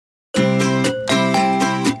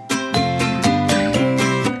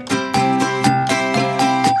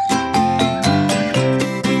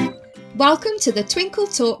Welcome to the Twinkle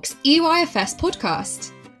Talks EYFS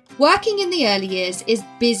podcast. Working in the early years is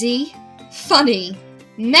busy, funny,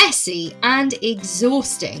 messy, and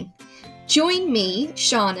exhausting. Join me,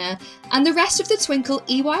 Shana, and the rest of the Twinkle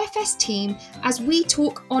EYFS team as we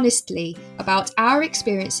talk honestly about our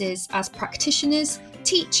experiences as practitioners,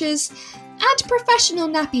 teachers, and professional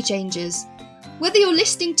nappy changers. Whether you're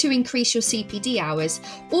listening to increase your CPD hours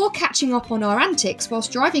or catching up on our antics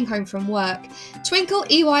whilst driving home from work, Twinkle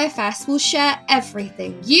EYFS will share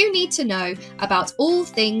everything you need to know about all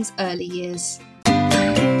things early years.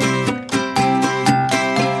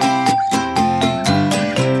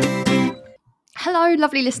 Hello,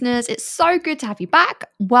 lovely listeners. It's so good to have you back.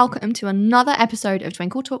 Welcome to another episode of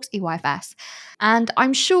Twinkle Talks EYFS. And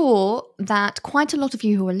I'm sure that quite a lot of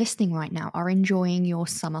you who are listening right now are enjoying your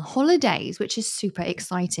summer holidays, which is super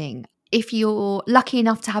exciting. If you're lucky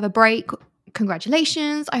enough to have a break,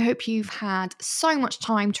 congratulations. I hope you've had so much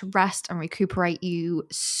time to rest and recuperate. You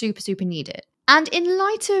super need it. And in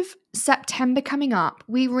light of September coming up,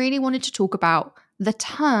 we really wanted to talk about the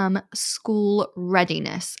term school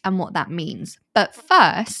readiness and what that means. But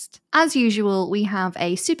first, as usual, we have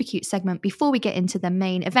a super cute segment before we get into the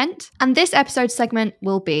main event. And this episode segment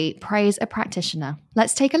will be Praise a Practitioner.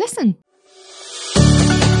 Let's take a listen.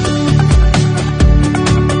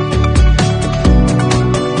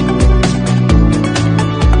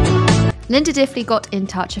 Linda Diffley got in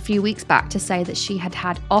touch a few weeks back to say that she had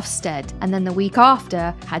Ofsted, and then the week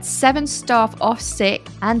after had 7 staff off sick,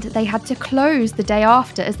 and they had to close the day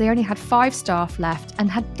after as they only had 5 staff left and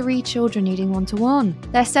had 3 children needing one-to-one.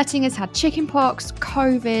 Their setting has had chickenpox,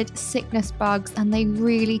 COVID, sickness bugs, and they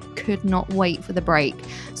really could not wait for the break.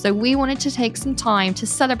 So we wanted to take some time to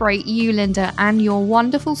celebrate you, Linda, and your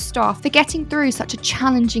wonderful staff for getting through such a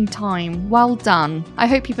challenging time. Well done. I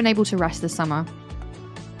hope you've been able to rest this summer.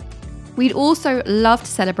 We'd also love to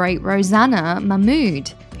celebrate Rosanna Mahmood,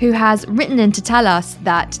 who has written in to tell us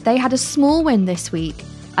that they had a small win this week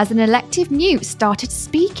as an elective mute started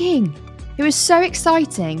speaking. It was so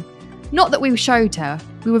exciting. Not that we showed her.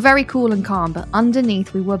 We were very cool and calm, but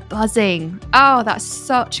underneath we were buzzing. Oh, that's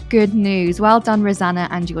such good news. Well done, Rosanna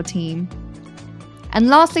and your team. And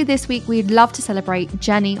lastly this week, we'd love to celebrate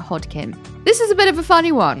Jenny Hodkin. This is a bit of a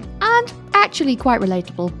funny one and actually quite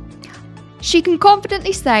relatable. She can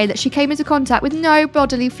confidently say that she came into contact with no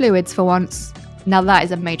bodily fluids for once. Now that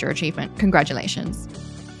is a major achievement. Congratulations.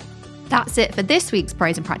 That's it for this week's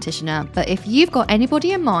Praise and Practitioner. But if you've got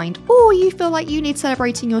anybody in mind or you feel like you need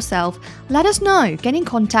celebrating yourself, let us know. Get in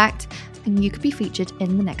contact and you could be featured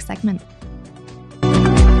in the next segment.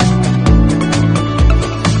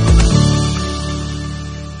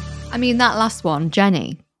 I mean, that last one,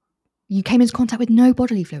 Jenny, you came into contact with no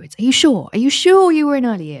bodily fluids. Are you sure? Are you sure you were in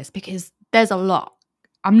early years? Because there's a lot.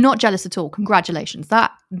 I'm not jealous at all. Congratulations.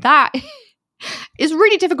 That is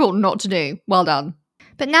really difficult not to do. Well done.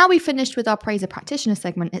 But now we've finished with our Praise a Practitioner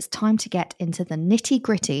segment, it's time to get into the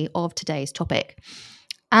nitty-gritty of today's topic.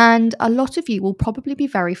 And a lot of you will probably be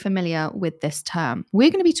very familiar with this term. We're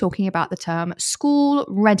going to be talking about the term school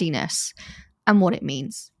readiness and what it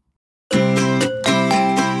means.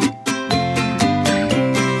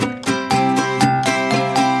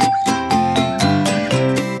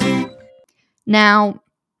 Now,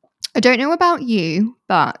 I don't know about you,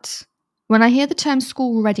 but when I hear the term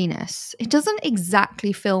school readiness, it doesn't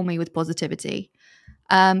exactly fill me with positivity.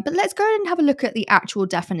 But let's go and have a look at the actual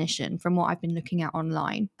definition from what I've been looking at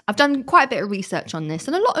online. I've done quite a bit of research on this,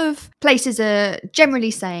 and a lot of places are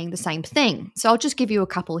generally saying the same thing. So I'll just give you a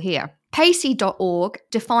couple here. Pacey.org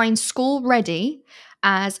defines school ready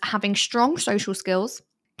as having strong social skills,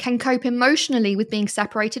 can cope emotionally with being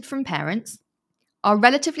separated from parents, are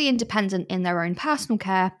relatively independent in their own personal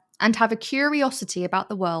care, and have a curiosity about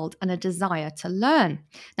the world and a desire to learn.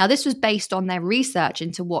 Now, this was based on their research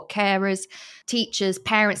into what carers, teachers,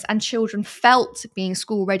 parents, and children felt being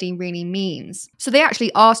school ready really means. So they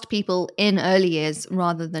actually asked people in early years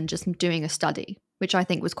rather than just doing a study, which I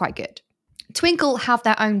think was quite good. Twinkle have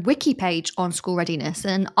their own wiki page on school readiness,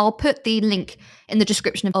 and I'll put the link in the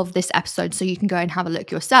description of this episode so you can go and have a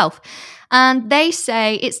look yourself. And they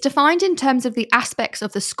say it's defined in terms of the aspects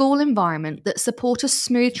of the school environment that support a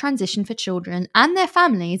smooth transition for children and their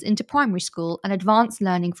families into primary school and advanced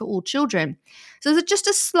learning for all children. So there's just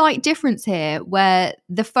a slight difference here where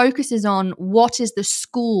the focus is on what is the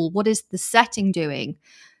school, what is the setting doing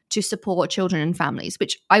to support children and families,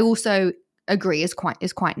 which I also agree is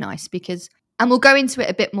quite nice because, and we'll go into it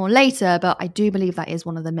a bit more later, but I do believe that is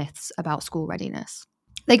one of the myths about school readiness.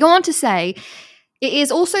 They go on to say, it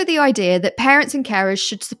is also the idea that parents and carers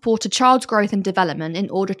should support a child's growth and development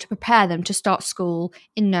in order to prepare them to start school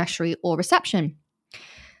in nursery or reception.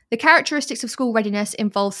 The characteristics of school readiness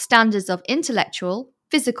involve standards of intellectual,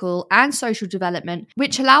 physical, and social development,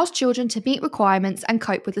 which allows children to meet requirements and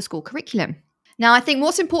cope with the school curriculum. Now, I think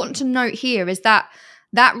what's important to note here is that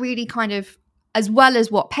really kind of, as well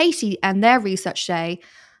as what Pacey and their research say,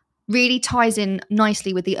 really ties in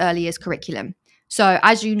nicely with the early years curriculum. So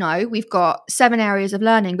as you know, we've got 7 areas of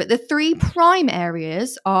learning, but the 3 prime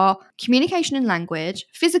areas are communication and language,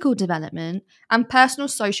 physical development, and personal,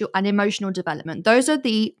 social, and emotional development. Those are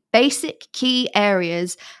the basic key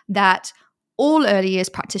areas that all early years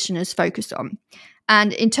practitioners focus on.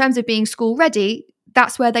 And in terms of being school ready,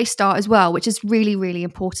 that's where they start as well, which is really, really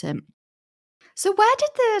important. So where did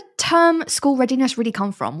the term school readiness really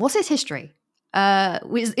come from? What's its history?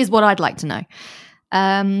 Is what I'd like to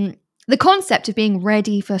know. The concept of being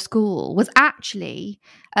ready for school was actually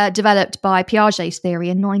developed by Piaget's theory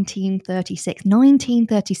in 1936.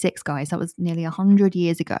 1936, guys. That was nearly 100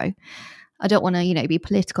 years ago. I don't want to, be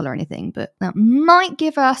political or anything, but that might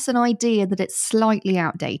give us an idea that it's slightly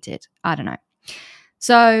outdated. I don't know.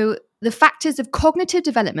 So the factors of cognitive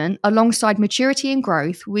development alongside maturity and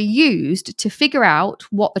growth were used to figure out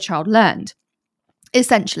what the child learned,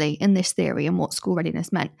 essentially, in this theory and what school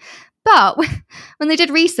readiness meant. But when they did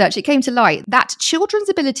research, it came to light that children's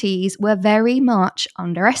abilities were very much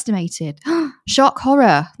underestimated. Shock,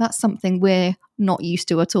 horror. That's something we're not used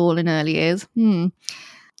to at all in early years.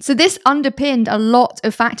 So this underpinned a lot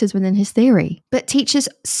of factors within his theory. But teachers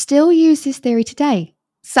still use this theory today.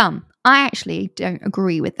 Some. I actually don't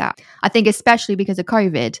agree with that. I think especially because of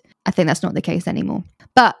COVID, I think that's not the case anymore.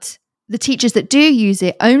 But the teachers that do use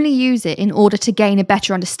it only use it in order to gain a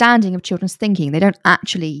better understanding of children's thinking. They don't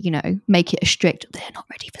actually, make it a strict, they're not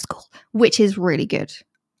ready for school, which is really good.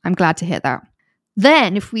 I'm glad to hear that.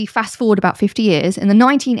 Then, if we fast forward about 50 years, in the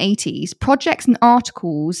 1980s, projects and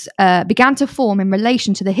articles began to form in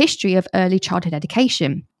relation to the history of early childhood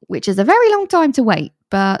education, which is a very long time to wait,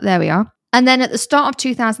 but there we are. And then at the start of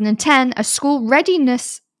 2010, a school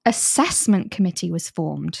readiness assessment committee was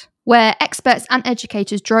formed, where experts and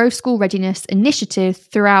educators drove school readiness initiatives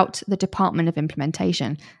throughout the Department of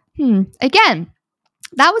Implementation. Again,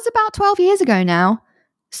 that was about 12 years ago now.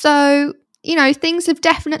 So, things have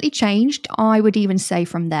definitely changed, I would even say,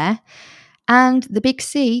 from there. And the big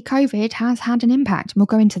C, COVID, has had an impact. And we'll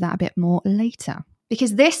go into that a bit more later.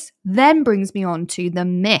 Because this then brings me on to the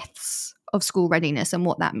myths of school readiness and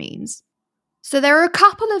what that means. So there are a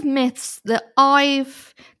couple of myths that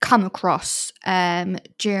I've come across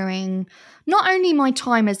during not only my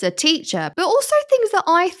time as a teacher, but also things that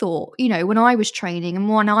I thought, when I was training and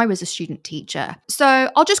when I was a student teacher.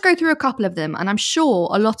 So I'll just go through a couple of them, and I'm sure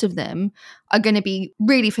a lot of them are going to be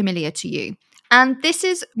really familiar to you. And this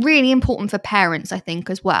is really important for parents, I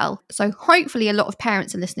think, as well. So hopefully a lot of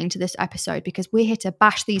parents are listening to this episode because we're here to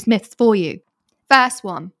bash these myths for you. First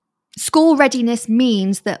one. School readiness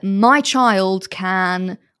means that my child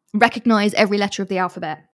can recognize every letter of the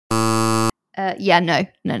alphabet. No.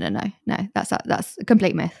 That's a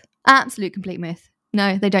complete myth. Absolute complete myth.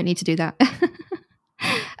 No, they don't need to do that.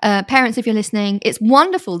 Parents, if you're listening, it's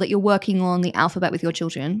wonderful that you're working on the alphabet with your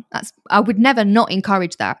children. I would never not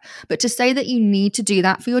encourage that. But to say that you need to do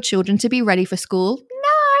that for your children to be ready for school,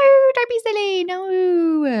 no, don't be silly.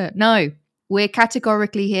 No. We're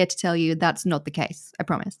categorically here to tell you that's not the case. I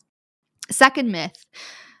promise. Second myth,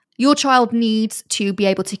 your child needs to be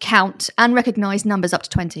able to count and recognize numbers up to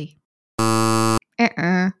 20.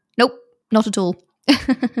 Nope, not at all.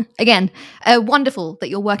 Again, wonderful that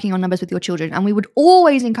you're working on numbers with your children, and we would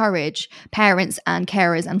always encourage parents and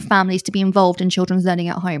carers and families to be involved in children's learning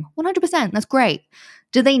at home. 100%, that's great.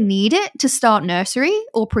 Do they need it to start nursery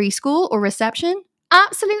or preschool or reception?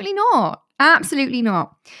 Absolutely not. Absolutely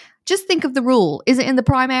not. Just think of the rule. Is it in the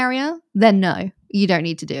prime area? Then no, you don't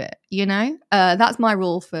need to do it. That's my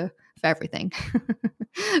rule for everything.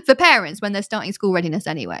 For parents, when they're starting school readiness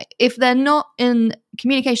anyway, if they're not in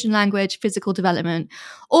communication, language, physical development,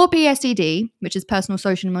 or PSED, which is personal,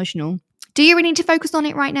 social, and emotional, do you really need to focus on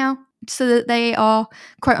it right now so that they are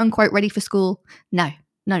quote unquote ready for school? No,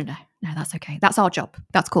 that's okay. That's our job.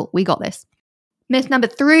 That's cool. We got this. Myth number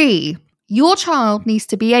 3, your child needs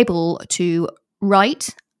to be able to write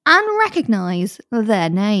and recognize their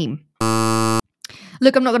name.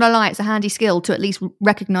 Look, I'm not going to lie, it's a handy skill to at least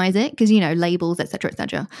recognize it because, labels, etc.,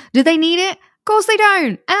 etc. Do they need it? Of course they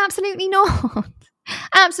don't. Absolutely not.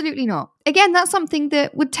 Absolutely not. Again, that's something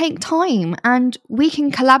that would take time, and we can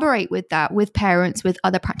collaborate with that with parents, with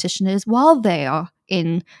other practitioners while they are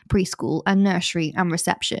in preschool and nursery and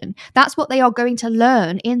reception. That's what they are going to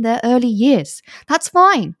learn in their early years. That's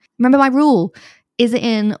fine. Remember my rule. Is it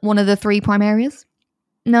in one of the 3 prime areas?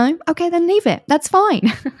 No? Okay, then leave it. That's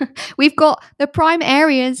fine. We've got the prime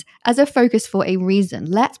areas as a focus for a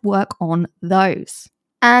reason. Let's work on those.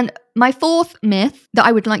 And my fourth myth that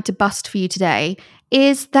I would like to bust for you today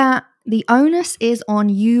is that the onus is on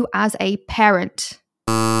you as a parent.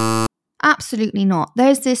 Absolutely not.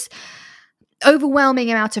 There's this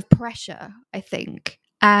overwhelming amount of pressure, I think.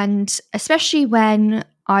 And especially when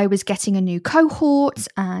I was getting a new cohort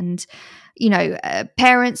and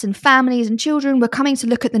parents and families and children were coming to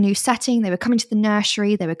look at the new setting. They were coming to the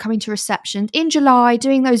nursery. They were coming to reception in July,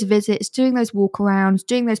 doing those visits, doing those walkarounds,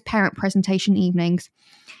 doing those parent presentation evenings.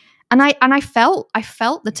 And I felt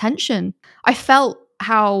the tension. I felt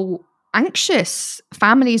how anxious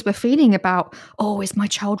families were feeling about, oh, is my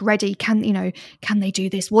child ready? Can they do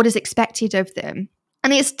this? What is expected of them?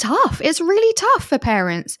 And it's tough. It's really tough for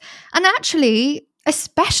parents. And actually,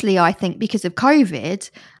 especially I think because of COVID,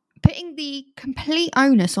 putting the complete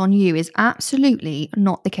onus on you is absolutely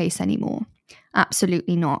not the case anymore.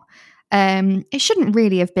 Absolutely not. It shouldn't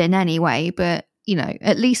really have been anyway, but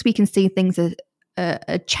at least we can see things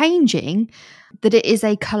are changing, that it is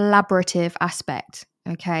a collaborative aspect.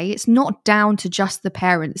 Okay, it's not down to just the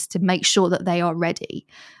parents to make sure that they are ready.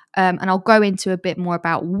 And I'll go into a bit more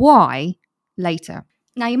about why later.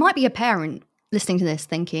 Now, you might be a parent listening to this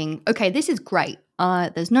thinking, okay, this is great.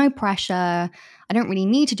 There's no pressure. I don't really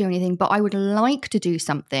need to do anything, but I would like to do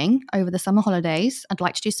something over the summer holidays. I'd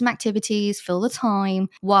like to do some activities, fill the time,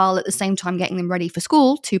 while at the same time getting them ready for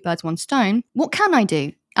school. 2 birds, 1 stone. What can I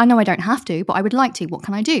do? I know I don't have to, but I would like to. What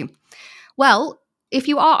can I do? Well, if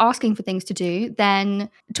you are asking for things to do, then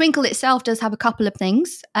Twinkle itself does have a couple of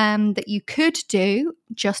things that you could do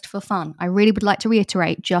just for fun. I really would like to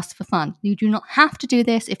reiterate, just for fun. You do not have to do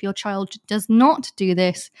this. If your child does not do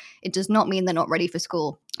this, it does not mean they're not ready for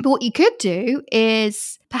school. But what you could do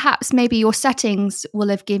is perhaps maybe your settings will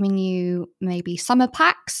have given you maybe summer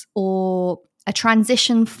packs or a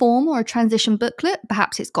transition form or a transition booklet.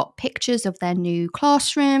 Perhaps it's got pictures of their new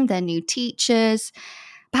classroom, their new teachers.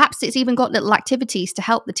 Perhaps it's even got little activities to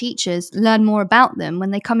help the teachers learn more about them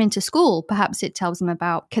when they come into school. Perhaps it tells them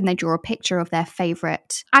about, can they draw a picture of their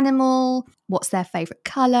favourite animal? What's their favourite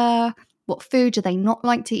colour? What food do they not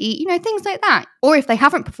like to eat? Things like that. Or if they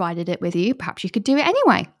haven't provided it with you, perhaps you could do it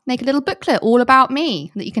anyway. Make a little booklet all about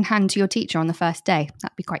me that you can hand to your teacher on the first day.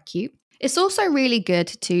 That'd be quite cute. It's also really good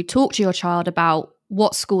to talk to your child about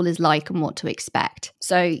what school is like and what to expect.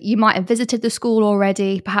 So you might have visited the school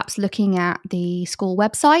already, perhaps looking at the school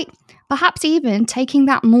website, perhaps even taking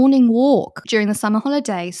that morning walk during the summer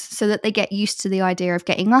holidays so that they get used to the idea of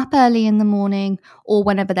getting up early in the morning or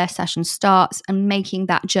whenever their session starts and making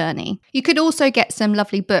that journey. You could also get some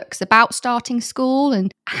lovely books about starting school and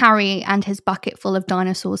Harry and his bucket full of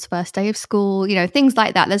dinosaurs first day of school, things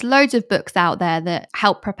like that. There's loads of books out there that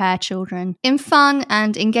help prepare children in fun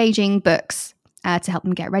and engaging books. To help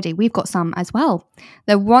them get ready. We've got some as well.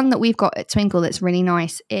 The one that we've got at Twinkle that's really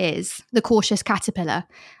nice is The Cautious Caterpillar.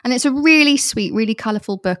 And it's a really sweet, really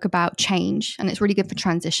colourful book about change. And it's really good for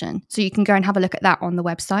transition. So you can go and have a look at that on the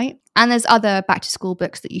website. And there's other back to school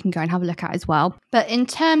books that you can go and have a look at as well. But in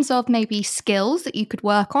terms of maybe skills that you could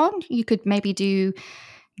work on, you could maybe do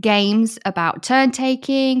games about turn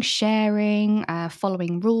taking, sharing,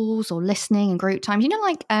 following rules or listening in group times.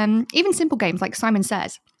 Even simple games like Simon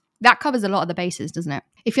Says. That covers a lot of the bases, doesn't it?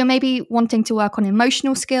 If you're maybe wanting to work on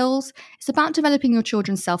emotional skills, it's about developing your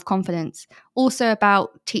children's self-confidence. Also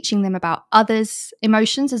about teaching them about others'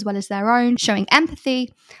 emotions as well as their own, showing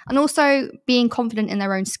empathy, and also being confident in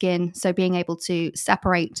their own skin. So being able to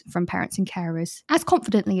separate from parents and carers as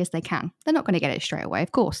confidently as they can. They're not going to get it straight away,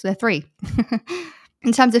 of course. They're 3.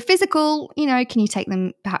 In terms of physical, can you take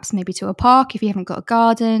them perhaps maybe to a park if you haven't got a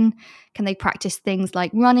garden? Can they practice things like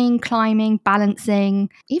running, climbing, balancing,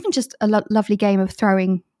 even just a lovely game of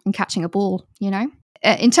throwing and catching a ball,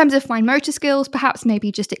 In terms of fine motor skills, perhaps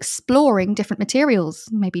maybe just exploring different materials,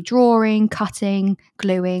 maybe drawing, cutting,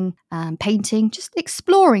 gluing, painting, just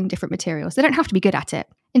exploring different materials. They don't have to be good at it.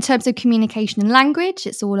 In terms of communication and language,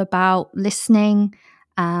 it's all about listening,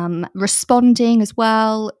 responding as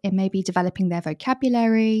well, it may be developing their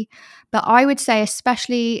vocabulary. But I would say,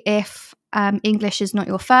 especially if English is not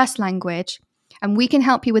your first language, and we can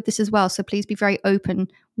help you with this as well, so please be very open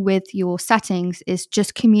with your settings, is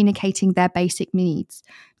just communicating their basic needs.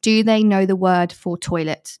 Do they know the word for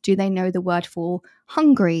toilet? Do they know the word for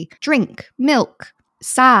hungry, drink, milk,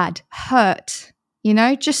 sad, hurt?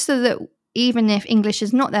 Just so that even if English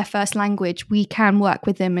is not their first language, we can work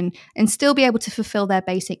with them and still be able to fulfill their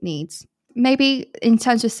basic needs. Maybe in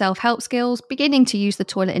terms of self-help skills, beginning to use the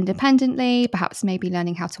toilet independently, perhaps maybe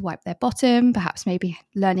learning how to wipe their bottom, perhaps maybe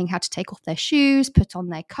learning how to take off their shoes, put on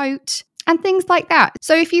their coat. and things like that.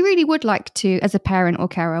 So if you really would like to, as a parent or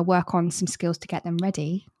carer, work on some skills to get them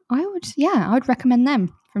ready, I would recommend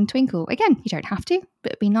them from Twinkle. Again, you don't have to,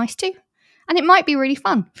 but it'd be nice to. And it might be really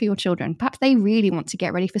fun for your children. Perhaps they really want to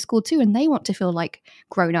get ready for school too, and they want to feel like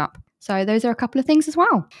grown up. So those are a couple of things as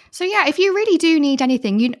well. So yeah, if you really do need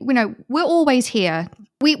anything, you know, we're always here.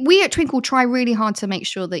 We at Twinkle try really hard to make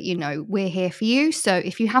sure that, you know, we're here for you. So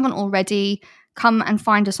if you haven't already, come and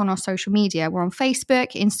find us on our social media. We're on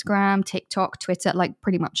Facebook, Instagram, TikTok, Twitter, like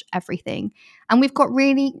pretty much everything. And we've got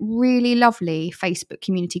really, really lovely Facebook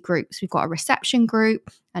community groups. We've got a reception group,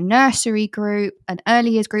 a nursery group, an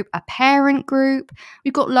early years group, a parent group.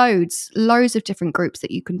 We've got loads of different groups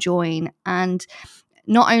that you can join. And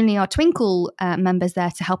not only are Twinkle members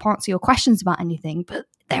there to help answer your questions about anything, but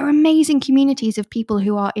they're amazing communities of people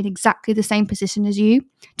who are in exactly the same position as you.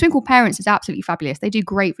 Twinkle Parents is absolutely fabulous. They do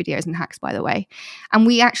great videos and hacks, by the way. And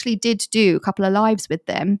we actually did do a couple of lives with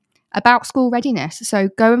them about school readiness. So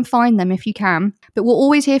go and find them if you can. But we're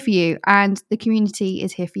always here for you, and the community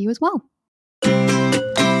is here for you as well.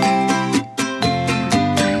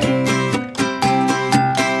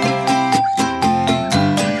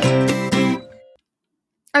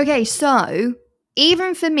 Okay, so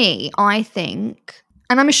even for me, I think,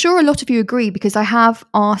 and I'm sure a lot of you agree because I have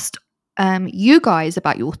asked you guys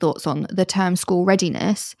about your thoughts on the term school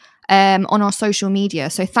readiness on our social media.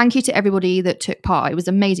 So thank you to everybody that took part. It was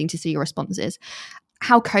amazing to see your responses.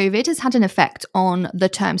 How COVID has had an effect on the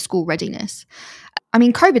term school readiness. I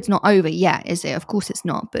mean, COVID's not over yet, is it? Of course it's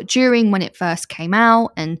not. But during when it first came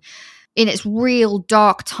out and in its real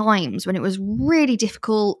dark times when it was really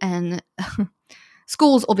difficult and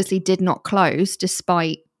schools obviously did not close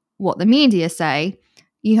despite what the media say.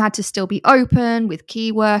 You had to still be open with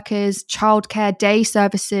key workers, childcare, day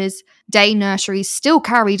services, day nurseries still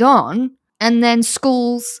carried on. And then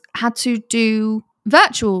schools had to do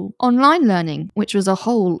virtual online learning, which was a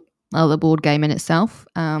whole other board game in itself.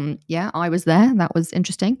 Yeah, I was there. That was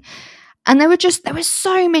interesting. And there were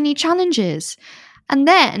so many challenges. And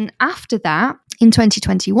then after that, in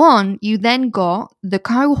 2021, you then got the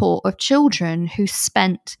cohort of children who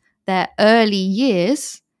spent their early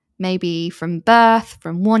years, maybe from birth,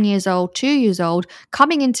 from 1 year old, 2 years old,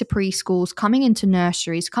 coming into preschools, coming into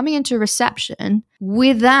nurseries, coming into reception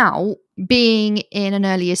without being in an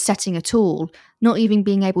early years setting at all, not even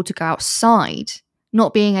being able to go outside,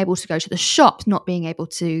 not being able to go to the shops, not being able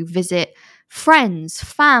to visit friends,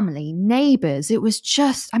 family, neighbours. It was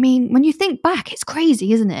just, I mean, when you think back, it's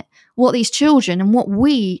crazy, isn't it? What these children and what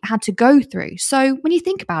we had to go through. So when you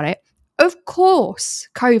think about it, of course,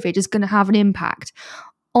 COVID is going to have an impact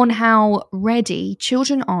on how ready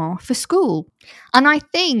children are for school. And I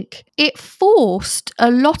think it forced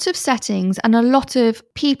a lot of settings and a lot of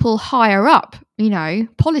people higher up, you know,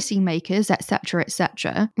 policymakers,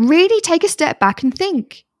 etc., really take a step back and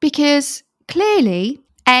think, because clearly,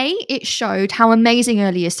 it showed how amazing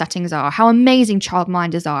early years settings are, how amazing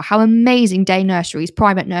childminders are, how amazing day nurseries,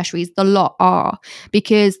 private nurseries, the lot are,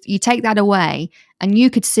 because you take that away and you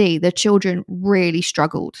could see the children really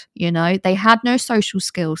struggled. You know, they had no social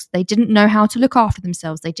skills. They didn't know how to look after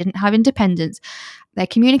themselves. They didn't have independence. Their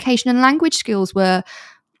communication and language skills were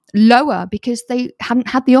lower because they hadn't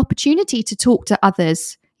had the opportunity to talk to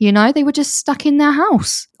others. You know, they were just stuck in their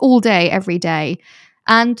house all day, every day.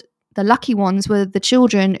 And the lucky ones were the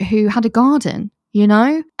children who had a garden, you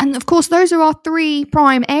know? And of course, those are our three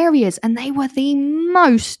prime areas, and they were the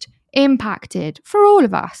most impacted for all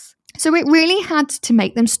of us. So it really had to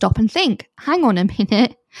make them stop and think, hang on a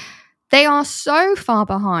minute, they are so far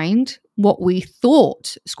behind what we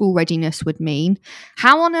thought school readiness would mean.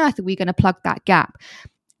 How on earth are we going to plug that gap?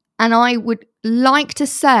 And I would like to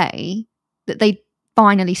say that they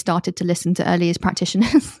finally started to listen to early years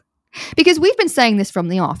practitioners. Because we've been saying this from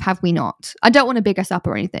the off, have we not? I don't want to big us up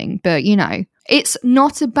or anything, but you know, it's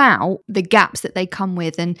not about the gaps that they come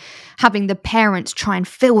with and having the parents try and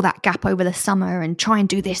fill that gap over the summer and try and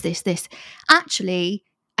do this. Actually,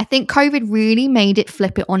 I think COVID really made it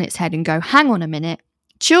flip it on its head and go, hang on a minute.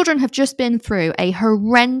 Children have just been through a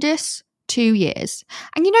horrendous 2 years.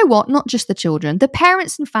 And you know what? Not just the children, the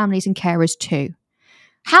parents and families and carers too.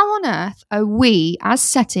 How on earth are we as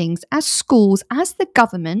settings, as schools, as the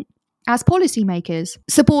government, as policymakers,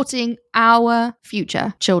 supporting our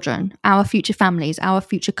future children, our future families, our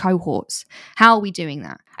future cohorts? How are we doing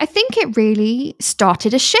that? I think it really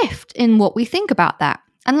started a shift in what we think about that.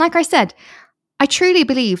 And like I said, I truly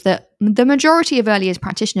believe that the majority of early years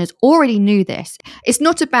practitioners already knew this. It's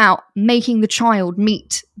not about making the child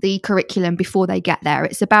meet the curriculum before they get there.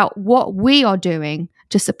 It's about what we are doing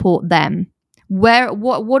to support them.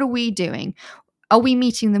 What are we doing? Are we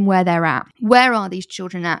meeting them where they're at? Where are these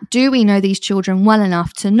children at? Do we know these children well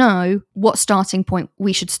enough to know what starting point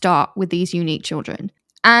we should start with these unique children?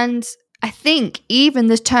 And I think even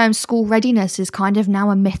the term school readiness is kind of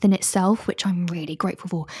now a myth in itself, which I'm really grateful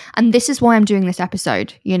for. And this is why I'm doing this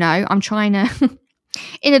episode. I'm trying to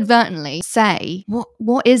inadvertently say,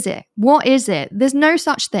 what is it? What is it? There's no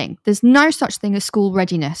such thing. There's no such thing as school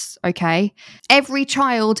readiness, okay? Every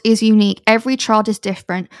child is unique. Every child is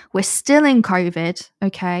different. We're still in COVID,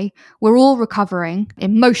 okay? We're all recovering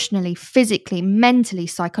emotionally, physically, mentally,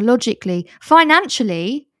 psychologically,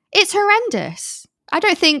 financially. It's horrendous. I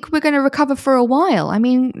don't think we're going to recover for a while. I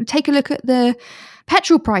mean, take a look at the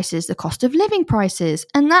petrol prices, the cost of living prices,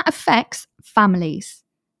 and that affects families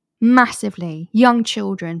massively, young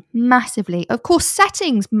children massively, of course,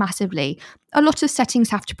 settings massively. A lot of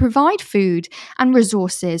settings have to provide food and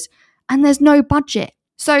resources, and there's no budget.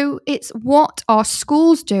 So it's what are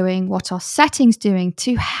schools doing, what are settings doing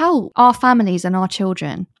to help our families and our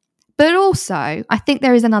children. But also, I think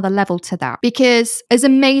there is another level to that, because as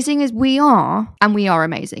amazing as we are, and we are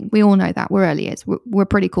amazing, we all know that, we're early years, we're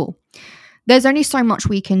pretty cool. There's only so much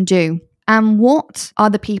we can do. And what are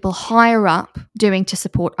the people higher up doing to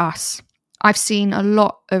support us? I've seen a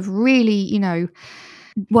lot of really,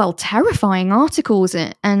 terrifying articles,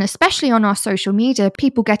 and especially on our social media,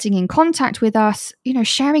 people getting in contact with us,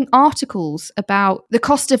 sharing articles about the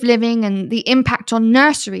cost of living and the impact on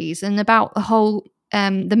nurseries, and about the whole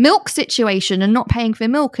the milk situation and not paying for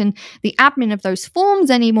milk and the admin of those forms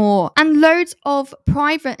anymore, and loads of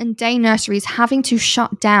private and day nurseries having to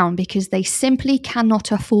shut down because they simply cannot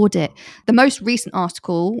afford it. The most recent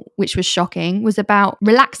article, which was shocking, was about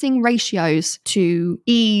relaxing ratios to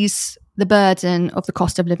ease the burden of the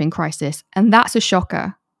cost of living crisis. And that's a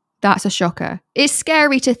shocker. That's a shocker. It's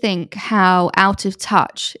scary to think how out of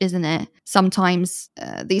touch, isn't it? Sometimes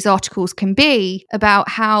these articles can be about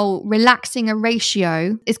how relaxing a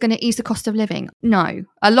ratio is going to ease the cost of living. No,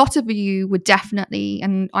 a lot of you would definitely,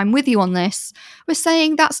 and I'm with you on this, we're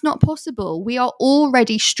saying that's not possible. We are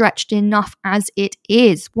already stretched enough as it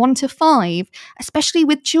is, 1 to 5, especially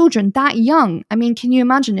with children that young. I mean, can you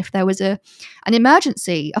imagine if there was an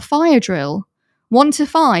emergency, a fire drill? 1 to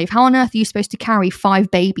 5, how on earth are you supposed to carry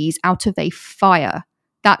 5 babies out of a fire?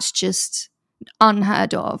 That's just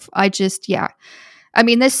unheard of. I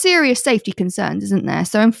mean, there's serious safety concerns, isn't there?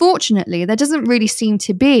 So unfortunately, there doesn't really seem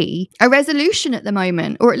to be a resolution at the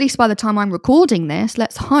moment, or at least by the time I'm recording this.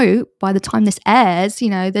 Let's hope by the time this airs,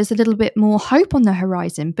 there's a little bit more hope on the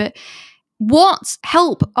horizon. But what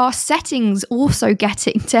help are settings also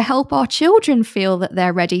getting to help our children feel that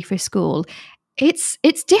they're ready for school? It's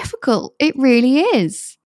difficult. It really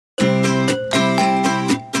is.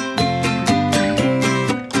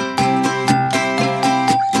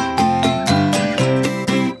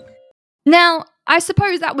 Now, I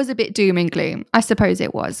suppose that was a bit doom and gloom. I suppose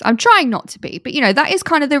it was. I'm trying not to be, but that is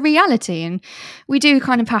kind of the reality, and we do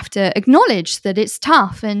kind of have to acknowledge that it's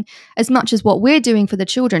tough. And as much as what we're doing for the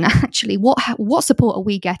children, actually, what support are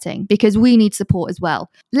we getting? Because we need support as well.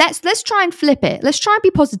 Let's try and flip it. Let's try and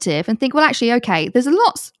be positive and think, well, actually, okay, there's a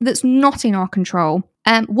lot that's not in our control.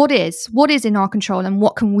 What is in our control, and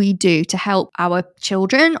what can we do to help our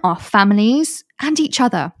children, our families, and each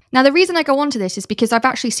other? Now, the reason I go on to this is because I've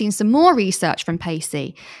actually seen some more research from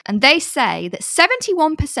Pacey, and they say that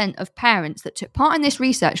 71% of parents that took part in this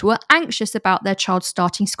research were anxious about their child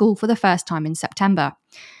starting school for the first time in September,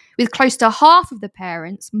 with close to half of the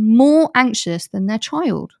parents more anxious than their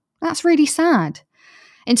child. That's really sad.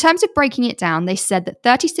 In terms of breaking it down, they said that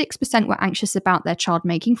 36% were anxious about their child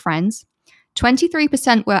making friends,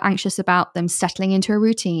 23% were anxious about them settling into a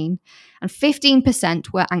routine, and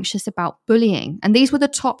 15% were anxious about bullying. And these were the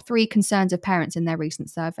top 3 concerns of parents in their recent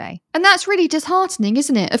survey. And that's really disheartening,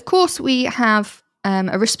 isn't it? Of course, we have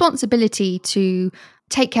a responsibility to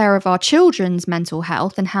take care of our children's mental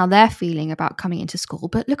health and how they're feeling about coming into school.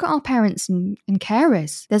 But look at our parents and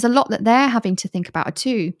carers. There's a lot that they're having to think about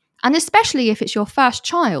too. And especially if it's your first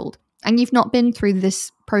child and you've not been through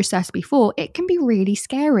this process before, it can be really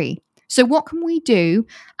scary. So what can we do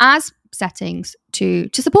as settings to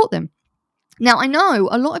support them? Now, I know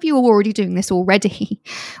a lot of you are already doing this already.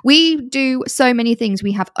 We do so many things.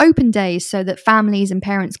 We have open days so that families and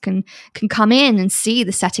parents can come in and see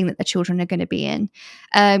the setting that their children are going to be in.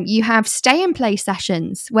 You have stay and play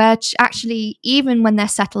sessions where actually, even when they're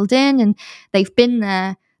settled in and they've been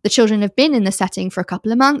there, the children have been in the setting for a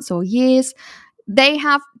couple of months or years, they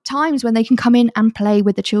have times when they can come in and play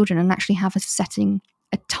with the children and actually have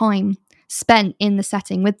a time spent in the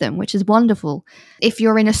setting with them, which is wonderful. If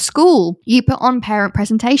you're in a school, you put on parent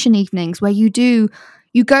presentation evenings where you do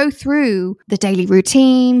You go through the daily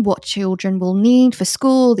routine, what children will need for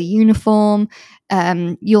school, the uniform.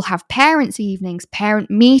 You'll have parents' evenings, parent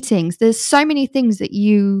meetings. There's so many things that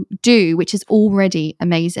you do, which is already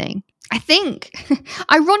amazing. I think,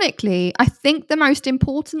 ironically, the most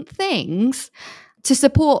important things to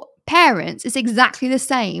support parents is exactly the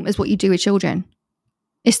same as what you do with children.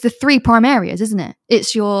 It's the 3 prime areas, isn't it?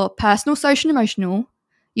 It's your personal, social, and emotional,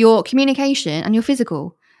 your communication, and your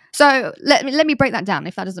physical. So let me break that down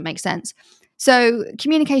if that doesn't make sense. So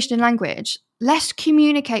communication and language. Let's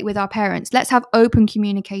communicate with our parents. Let's have open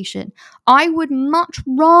communication. I would much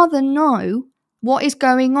rather know what is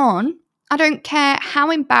going on. I don't care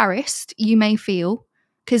how embarrassed you may feel,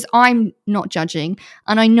 because I'm not judging,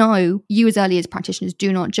 and I know you as early years practitioners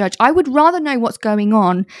do not judge. I would rather know what's going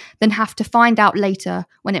on than have to find out later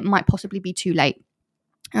when it might possibly be too late.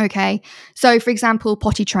 Okay, so for example,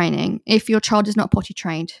 potty training. If your child is not potty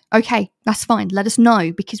trained, okay, that's fine. Let us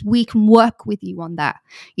know, because we can work with you on that.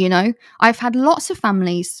 You know, I've had lots of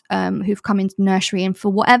families who've come into nursery and for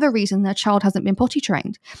whatever reason their child hasn't been potty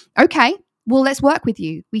trained. Okay, well, let's work with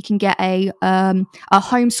you. We can get a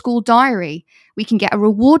homeschool diary. We can get a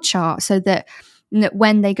reward chart so that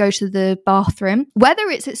when they go to the bathroom, whether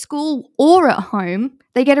it's at school or at home,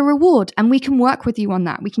 they get a reward, and we can work with you on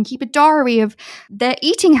that. We can keep a diary of their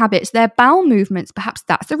eating habits, their bowel movements. Perhaps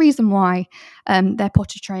that's the reason why their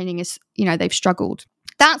potty training is, they've struggled.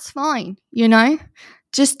 That's fine,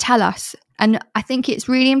 just tell us. And I think it's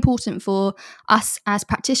really important for us as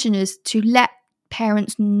practitioners to let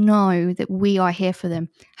parents know that we are here for them.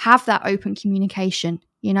 Have that open communication,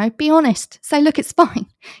 be honest. Say, look, it's fine.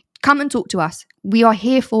 Come and talk to us. We are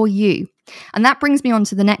here for you. And that brings me on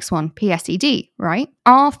to the next one, PSED, right?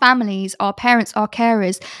 Our families, our parents, our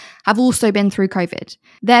carers have also been through COVID.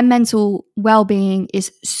 Their mental well-being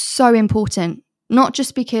is so important, not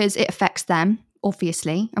just because it affects them,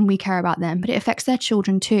 obviously, and we care about them, but it affects their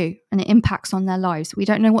children too, and it impacts on their lives. We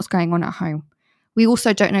don't know what's going on at home. We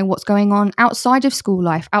also don't know what's going on outside of school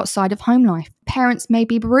life, outside of home life. Parents may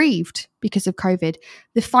be bereaved because of COVID.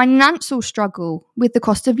 The financial struggle with the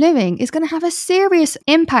cost of living is going to have a serious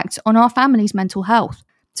impact on our family's mental health.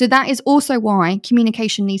 So that is also why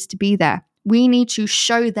communication needs to be there. We need to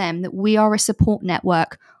show them that we are a support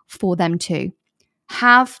network for them too.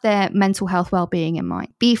 Have their mental health well-being in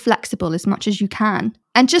mind. Be flexible as much as you can,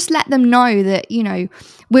 and just let them know that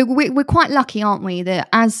we're quite lucky, aren't we? That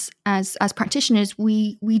as practitioners,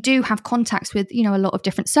 we do have contacts with a lot of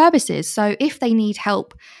different services. So if they need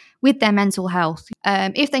help with their mental health,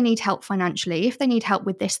 if they need help financially, if they need help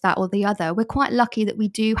with this, that, or the other, we're quite lucky that we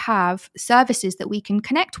do have services that we can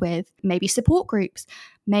connect with. Maybe support groups,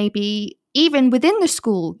 maybe. Even within the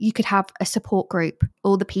school, you could have a support group,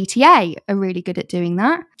 or the PTA are really good at doing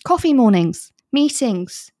that. Coffee mornings,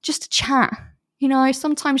 meetings, just a chat.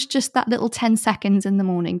 Sometimes just that little 10 seconds in the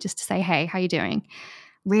morning just to say, hey, how you doing?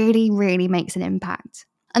 Really, really makes an impact.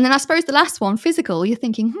 And then I suppose the last one, physical, you're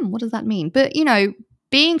thinking, what does that mean? But,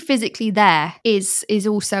 being physically there is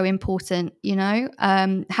also important,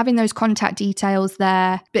 having those contact details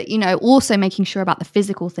there, but, also making sure about the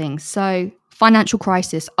physical things. So financial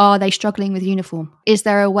crisis, are they struggling with uniform? Is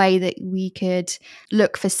there a way that we could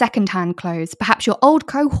look for secondhand clothes? Perhaps your old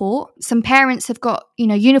cohort, some parents have got,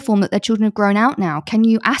 uniform that their children have grown out now. Can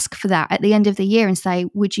you ask for that at the end of the year and say,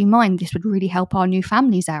 would you mind? This would really help our new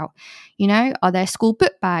families out. Are there school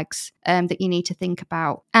book bags that you need to think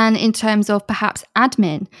about? And in terms of perhaps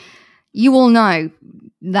admin, you all know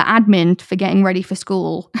the admin for getting ready for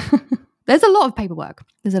school. There's a lot of paperwork.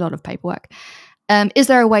 Is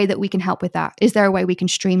there a way that we can help with that? Is there a way we can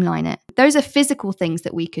streamline it? Those are physical things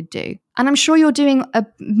that we could do. And I'm sure you're doing a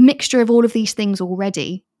mixture of all of these things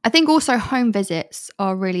already. I think also home visits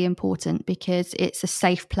are really important, because it's a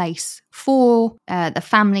safe place for the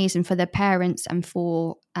families and for the parents and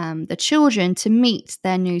for the children to meet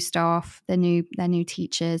their new staff, their new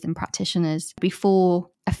teachers and practitioners before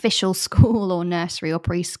official school or nursery or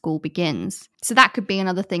preschool begins. So that could be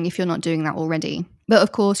another thing if you're not doing that already. But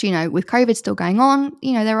of course, with COVID still going on,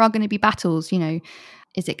 there are going to be battles.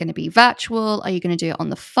 Is it going to be virtual? Are you going to do it on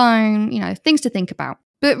the phone? Things to think about.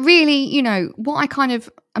 But really, what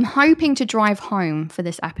I'm hoping to drive home for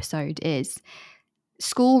this episode is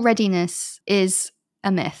school readiness is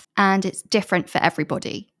a myth, and it's different for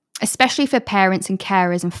everybody, especially for parents and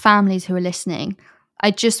carers and families who are listening.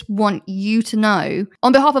 I just want you to know,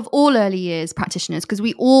 on behalf of all early years practitioners, because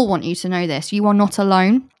we all want you to know this, you are not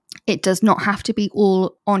alone. It does not have to be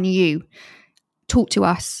all on you. Talk to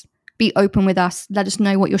us. Be open with us. Let us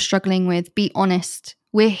know what you're struggling with. Be honest.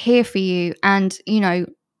 We're here for you. And,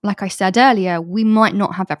 like I said earlier, we might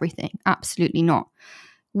not have everything. Absolutely not.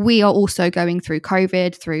 we are also going through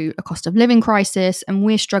COVID, through a cost of living crisis, and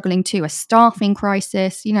we're struggling too, a staffing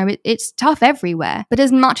crisis. You know, it's tough everywhere. But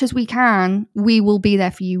as much as we can, we will be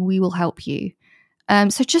there for you. We will help you.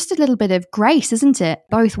 So just a little bit of grace, isn't it?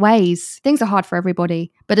 Both ways. Things are hard for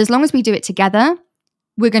everybody. But as long as we do it together,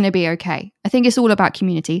 we're going to be okay. I think it's all about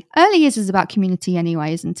community. Early years is about community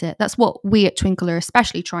anyway, isn't it? That's what we at Twinkle are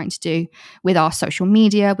especially trying to do with our social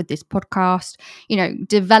media, with this podcast, you know,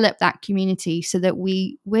 develop that community so that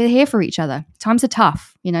we're here for each other. Times are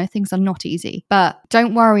tough, you know, things are not easy, but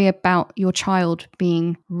don't worry about your child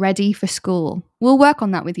being ready for school. We'll work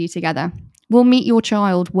on that with you together. We'll meet your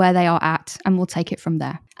child where they are at and we'll take it from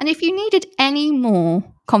there. And if you needed any more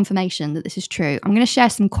confirmation that this is true, I'm going to share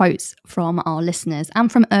some quotes from our listeners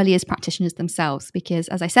and from early years practitioners themselves, because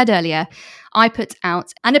as I said earlier, I put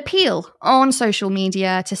out an appeal on social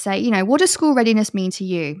media to say, you know, what does school readiness mean to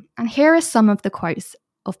you? And here are some of the quotes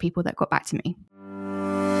of people that got back to me.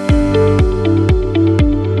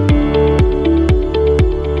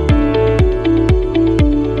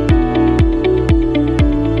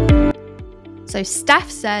 So Steph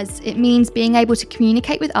says it means being able to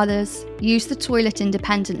communicate with others, use the toilet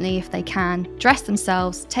independently if they can, dress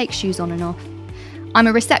themselves, take shoes on and off. I'm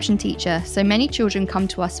a reception teacher, so many children come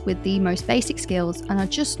to us with the most basic skills and are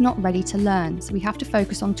just not ready to learn. So we have to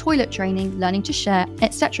focus on toilet training, learning to share,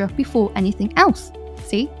 etc. before anything else.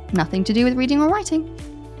 See, nothing to do with reading or writing.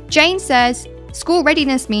 Jane says school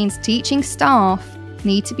readiness means teaching staff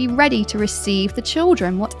need to be ready to receive the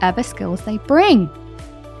children, whatever skills they bring.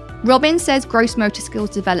 Robin says gross motor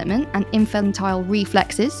skills development and infantile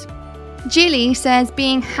reflexes. Jilly says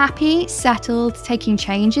being happy, settled, taking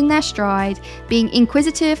change in their stride, being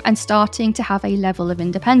inquisitive and starting to have a level of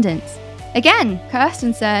independence. Again,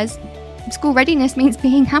 Kirsten says school readiness means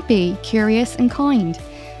being happy, curious and kind,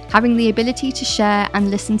 having the ability to share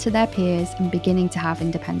and listen to their peers and beginning to have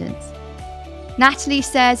independence. Natalie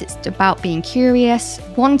says it's about being curious,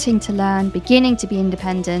 wanting to learn, beginning to be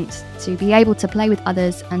independent, to be able to play with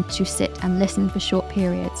others and to sit and listen for short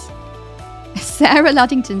periods. Sarah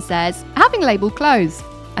Luddington says having labelled clothes.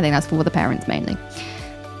 I think that's for the parents mainly.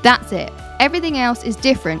 That's it. Everything else is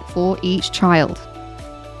different for each child.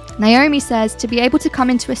 Naomi says to be able to come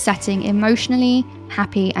into a setting emotionally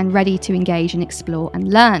happy and ready to engage and explore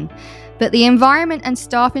and learn. But the environment and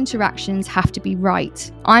staff interactions have to be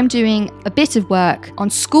right. I'm doing a bit of work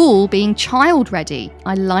on school being child ready.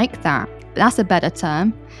 I like that. That's a better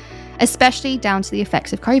term, especially down to the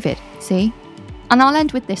effects of COVID. See? And I'll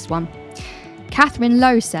end with this one. Catherine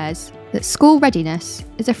Lowe says that school readiness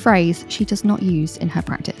is a phrase she does not use in her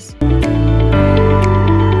practice.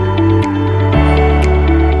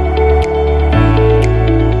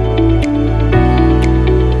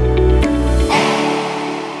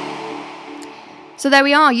 So there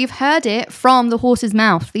we are. You've heard it from the horse's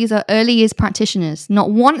mouth. These are early years practitioners.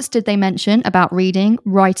 Not once did they mention about reading,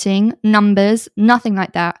 writing, numbers, nothing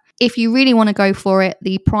like that. If you really want to go for it,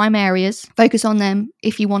 the prime areas, focus on them.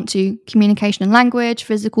 If you want to, communication and language,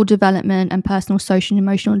 physical development, and personal, social, and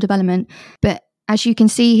emotional development. But as you can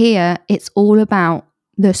see here, it's all about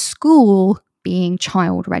the school being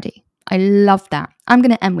child ready. I love that. I'm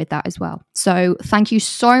going to end with that as well. So thank you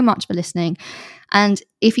so much for listening. And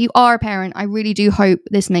if you are a parent, I really do hope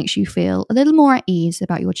this makes you feel a little more at ease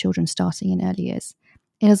about your children starting in early years.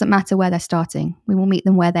 It doesn't matter where they're starting. We will meet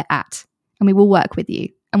them where they're at and we will work with you.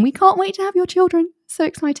 And we can't wait to have your children. So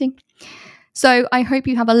exciting. So I hope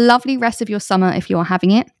you have a lovely rest of your summer if you're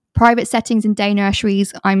having it. Private settings and day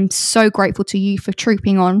nurseries, I'm so grateful to you for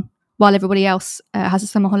trooping on while everybody else has a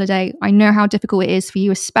summer holiday. I know how difficult it is for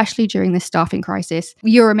you, especially during this staffing crisis.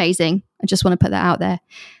 You're amazing. I just want to put that out there.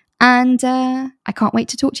 And I can't wait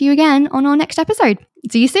to talk to you again on our next episode.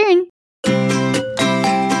 See you soon.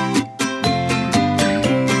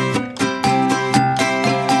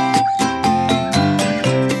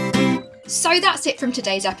 So that's it from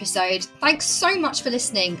today's episode. Thanks so much for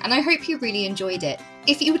listening, and I hope you really enjoyed it.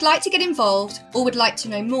 If you would like to get involved or would like to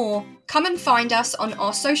know more, come and find us on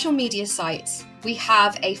our social media sites. We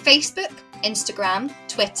have a Facebook, Instagram,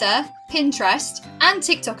 Twitter, Pinterest, and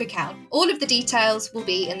TikTok account. All of the details will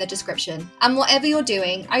be in the description. And whatever you're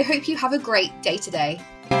doing, I hope you have a great day today.